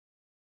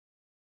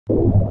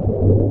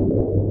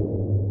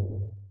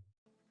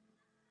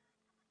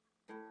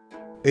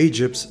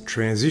Egypt's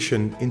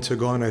transition into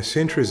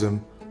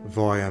Gynocentrism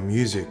via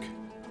music.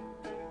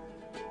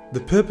 The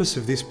purpose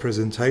of this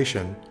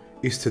presentation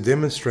is to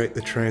demonstrate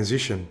the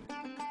transition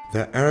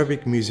that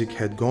Arabic music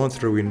had gone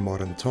through in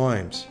modern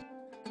times,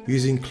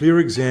 using clear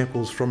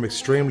examples from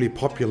extremely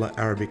popular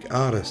Arabic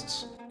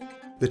artists.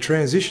 The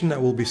transition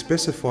that will be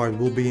specified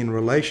will be in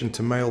relation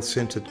to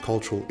male-centered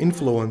cultural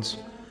influence,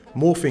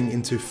 morphing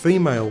into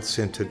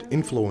female-centered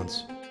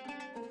influence.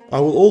 I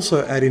will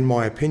also add in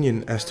my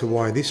opinion as to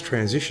why this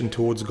transition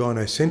towards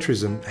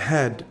Gynocentrism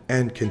had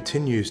and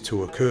continues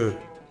to occur.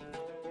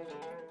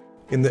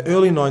 In the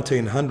early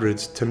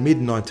 1900s to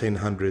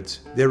mid-1900s,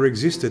 there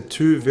existed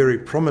two very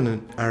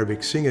prominent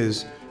Arabic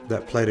singers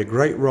that played a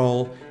great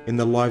role in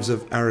the lives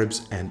of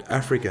Arabs and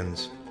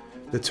Africans.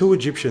 The two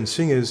Egyptian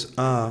singers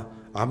are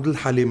Abdul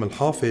Halim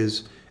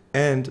al-Hafiz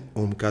and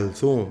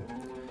Kalthoum.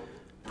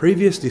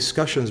 Previous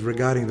discussions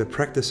regarding the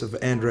practice of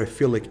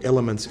androphilic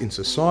elements in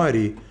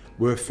society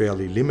were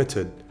fairly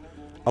limited.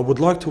 I would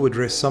like to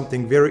address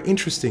something very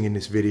interesting in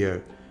this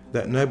video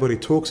that nobody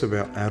talks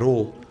about at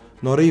all,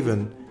 not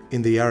even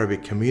in the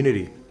Arabic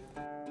community.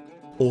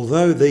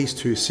 Although these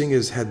two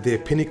singers had their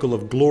pinnacle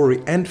of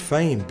glory and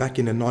fame back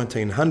in the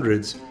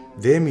 1900s,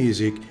 their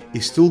music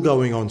is still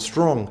going on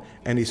strong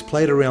and is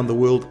played around the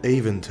world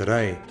even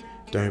today.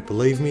 Don't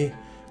believe me?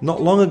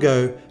 Not long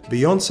ago,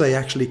 Beyonce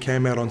actually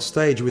came out on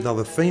stage with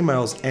other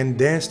females and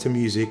danced to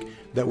music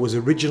that was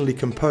originally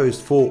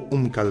composed for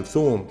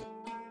Kalthoum.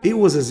 It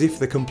was as if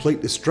the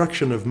complete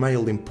destruction of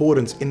male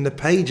importance in the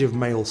page of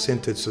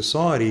male-centered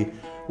society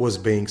was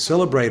being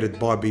celebrated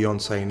by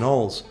Beyonce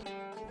Knowles.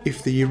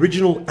 If the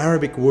original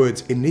Arabic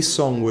words in this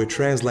song were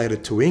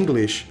translated to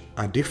English,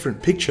 a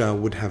different picture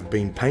would have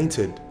been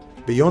painted.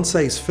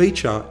 Beyonce's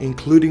feature,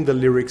 including the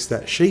lyrics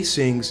that she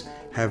sings,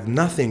 have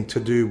nothing to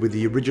do with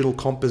the original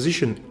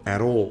composition at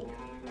all.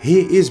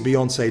 Here is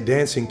Beyonce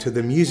dancing to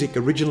the music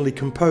originally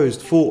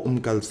composed for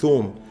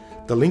Kalthoum.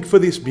 The link for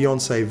this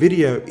Beyonce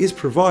video is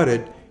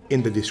provided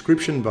in the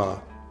description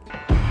bar.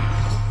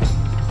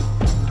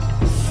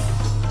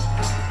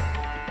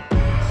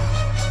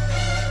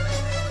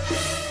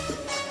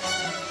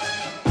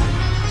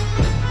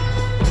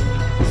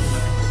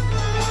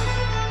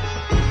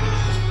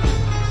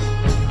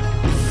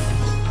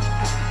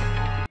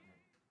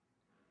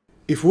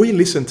 If we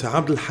listen to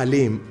Abdul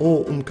Halim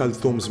or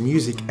Kalthoum's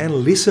music and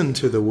listen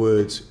to the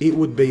words, it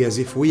would be as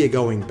if we are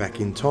going back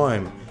in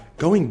time,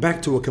 going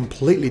back to a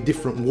completely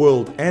different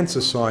world and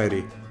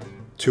society.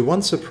 To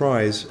one's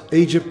surprise,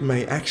 Egypt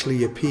may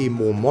actually appear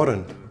more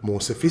modern, more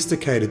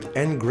sophisticated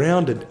and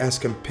grounded as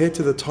compared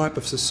to the type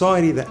of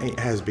society that it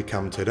has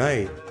become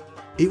today.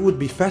 It would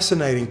be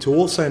fascinating to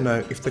also know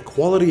if the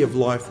quality of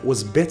life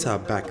was better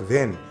back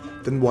then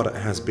than what it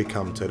has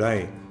become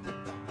today.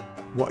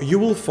 What you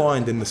will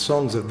find in the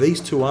songs of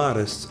these two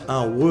artists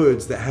are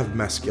words that have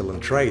masculine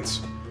traits.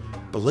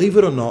 Believe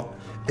it or not,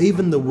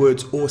 even the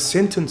words or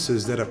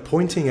sentences that are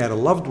pointing at a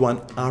loved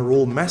one are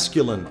all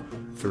masculine.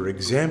 For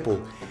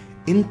example,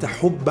 Inta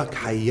hubbak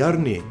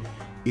hayyarni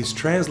is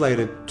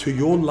translated to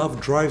your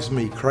love drives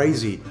me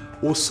crazy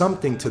or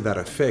something to that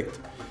effect.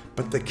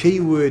 But the key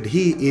word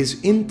here is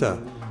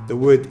inta. The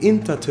word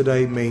inta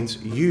today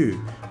means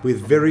you, with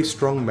very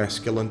strong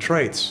masculine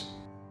traits.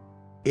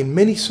 In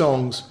many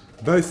songs,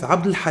 both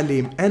Abdul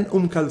Halim and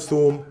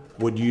Kalthoum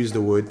would use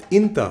the word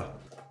inta.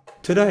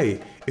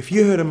 Today, if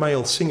you heard a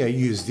male singer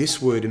use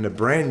this word in a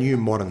brand new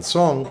modern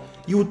song,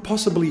 you would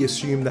possibly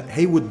assume that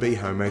he would be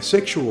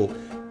homosexual,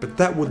 but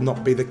that would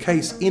not be the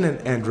case in an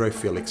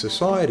androphilic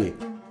society.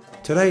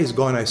 Today's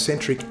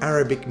gynocentric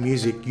Arabic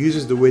music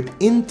uses the word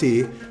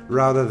inti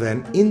rather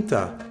than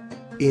inta.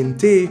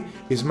 Inti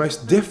is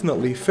most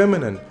definitely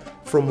feminine.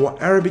 From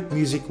what Arabic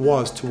music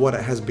was to what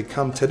it has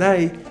become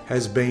today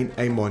has been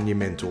a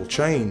monumental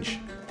change.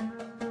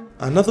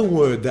 Another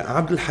word that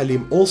Abdul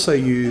Halim also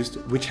used,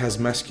 which has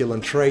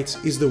masculine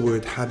traits, is the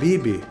word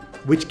habibi,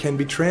 which can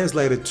be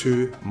translated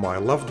to my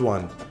loved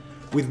one,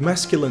 with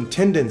masculine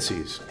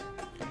tendencies.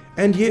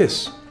 And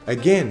yes,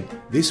 again,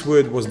 this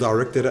word was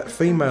directed at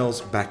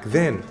females back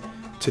then.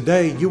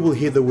 Today you will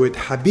hear the word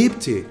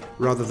habibti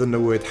rather than the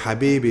word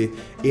habibi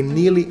in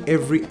nearly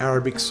every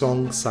Arabic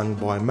song sung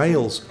by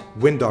males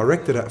when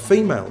directed at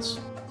females.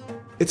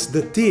 It's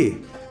the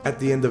ti at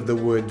the end of the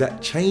word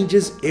that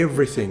changes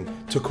everything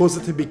to cause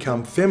it to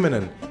become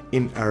feminine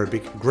in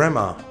Arabic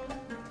grammar.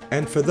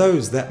 And for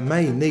those that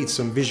may need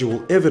some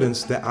visual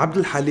evidence that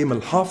Abdul Halim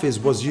al-Hafiz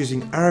was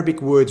using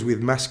Arabic words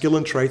with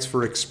masculine traits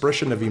for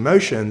expression of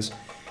emotions,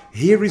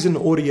 here is an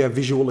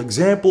audio-visual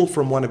example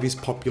from one of his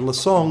popular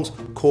songs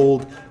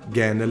called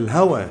Gan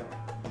al-Hawa.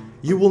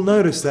 You will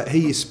notice that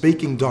he is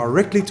speaking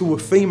directly to a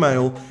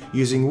female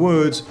using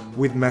words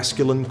with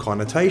masculine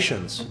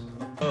connotations.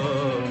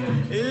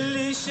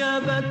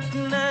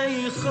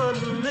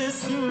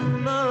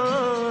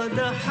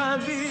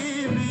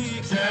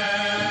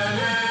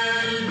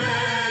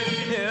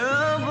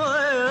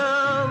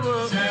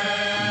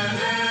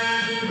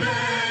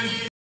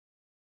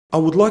 I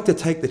would like to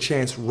take the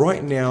chance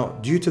right now,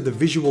 due to the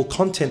visual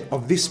content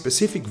of this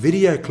specific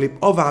video clip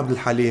of Abdul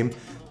Halim,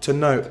 to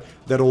note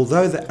that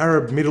although the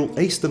Arab Middle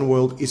Eastern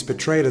world is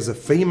portrayed as a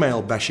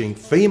female-bashing,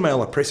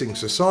 female-oppressing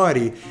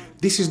society,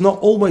 this is not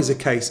always the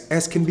case,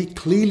 as can be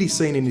clearly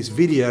seen in this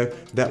video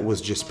that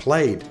was just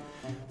played.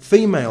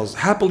 Females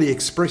happily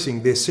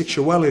expressing their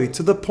sexuality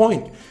to the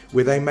point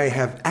where they may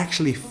have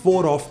actually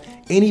fought off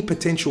any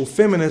potential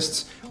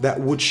feminists that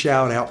would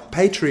shout out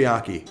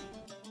patriarchy.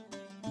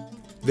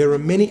 There are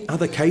many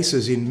other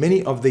cases in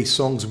many of these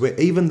songs where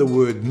even the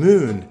word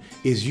moon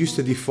is used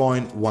to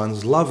define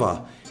one's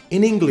lover.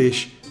 In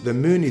English, the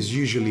moon is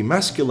usually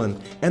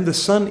masculine and the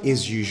sun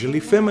is usually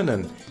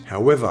feminine.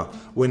 However,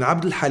 when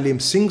Abdul Halim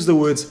sings the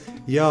words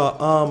Ya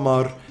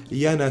Amar,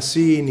 Ya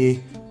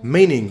Nasini,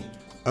 meaning,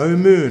 O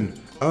moon,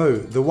 oh,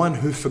 the one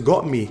who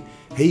forgot me,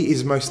 he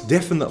is most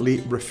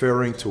definitely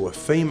referring to a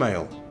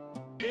female.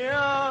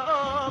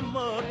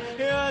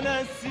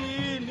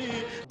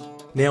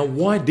 Now,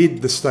 why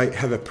did the state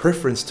have a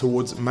preference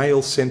towards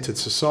male-centered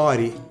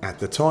society at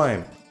the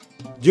time?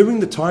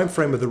 During the time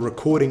frame of the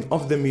recording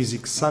of the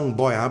music sung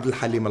by Abdul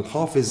Halim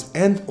al-Hafiz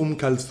and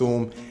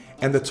Kalthoum,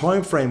 and the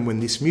time frame when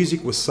this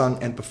music was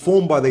sung and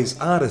performed by these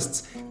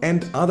artists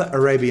and other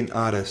Arabian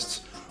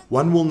artists,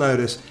 one will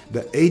notice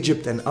that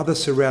Egypt and other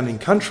surrounding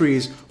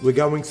countries were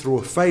going through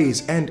a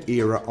phase and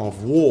era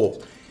of war.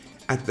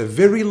 At the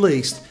very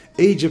least,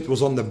 Egypt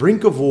was on the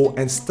brink of war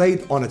and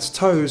stayed on its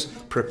toes,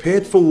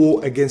 prepared for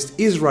war against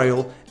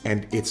Israel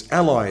and its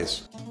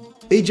allies.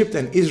 Egypt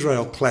and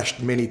Israel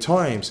clashed many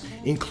times,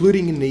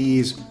 including in the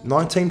years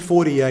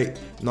 1948,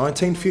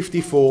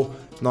 1954,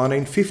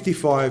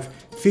 1955,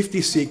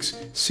 56,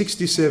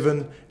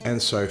 67,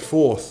 and so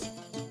forth.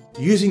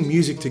 Using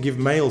music to give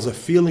males a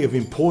feeling of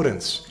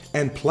importance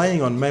and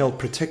playing on male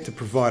protector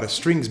provider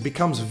strings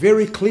becomes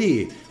very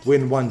clear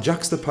when one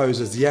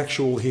juxtaposes the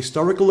actual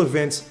historical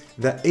events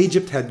that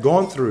Egypt had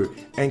gone through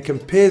and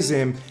compares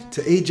them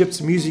to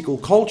Egypt's musical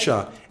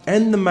culture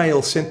and the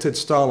male-centered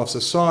style of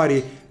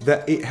society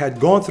that it had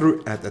gone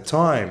through at the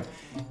time.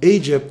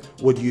 Egypt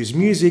would use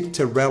music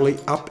to rally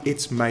up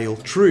its male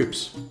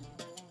troops.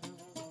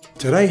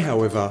 Today,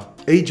 however,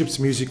 Egypt's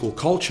musical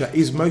culture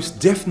is most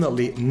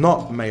definitely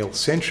not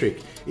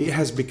male-centric. It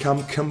has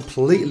become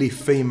completely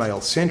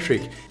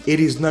female-centric. It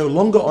is no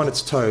longer on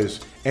its toes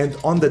and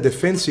on the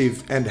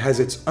defensive and has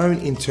its own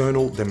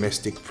internal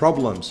domestic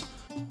problems.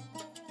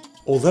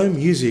 Although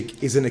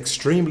music is an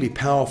extremely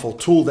powerful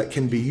tool that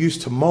can be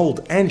used to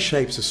mold and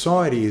shape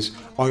societies,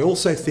 I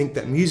also think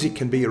that music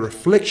can be a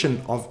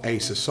reflection of a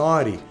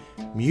society.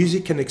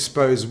 Music can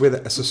expose whether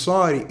a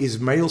society is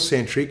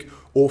male-centric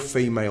or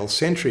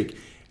female-centric,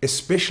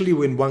 especially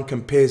when one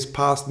compares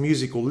past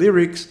musical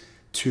lyrics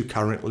to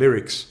current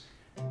lyrics.